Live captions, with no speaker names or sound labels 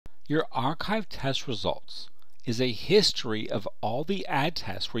Your archive test results is a history of all the ad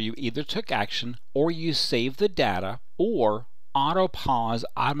tests where you either took action or you saved the data or auto pause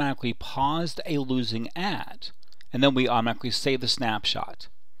automatically paused a losing ad, and then we automatically save the snapshot.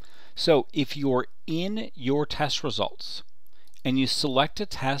 So if you're in your test results and you select a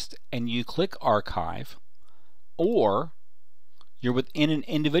test and you click archive, or you're within an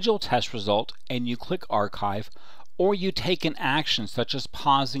individual test result and you click archive, or you take an action such as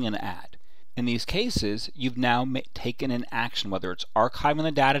pausing an ad. In these cases, you've now taken an action, whether it's archiving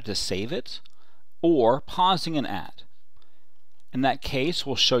the data to save it or pausing an ad. In that case,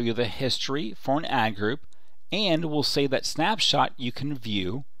 we'll show you the history for an ad group, and we'll say that snapshot you can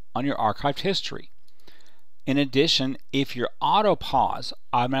view on your archived history. In addition, if your auto pause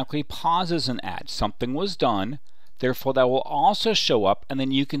automatically pauses an ad, something was done, therefore that will also show up, and then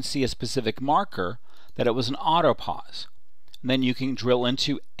you can see a specific marker that it was an auto pause. And then you can drill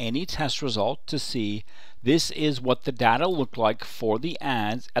into any test result to see this is what the data looked like for the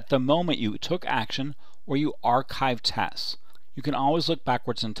ads at the moment you took action or you archived tests. You can always look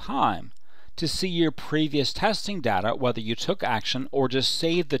backwards in time to see your previous testing data, whether you took action or just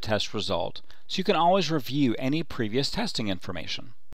saved the test result, so you can always review any previous testing information.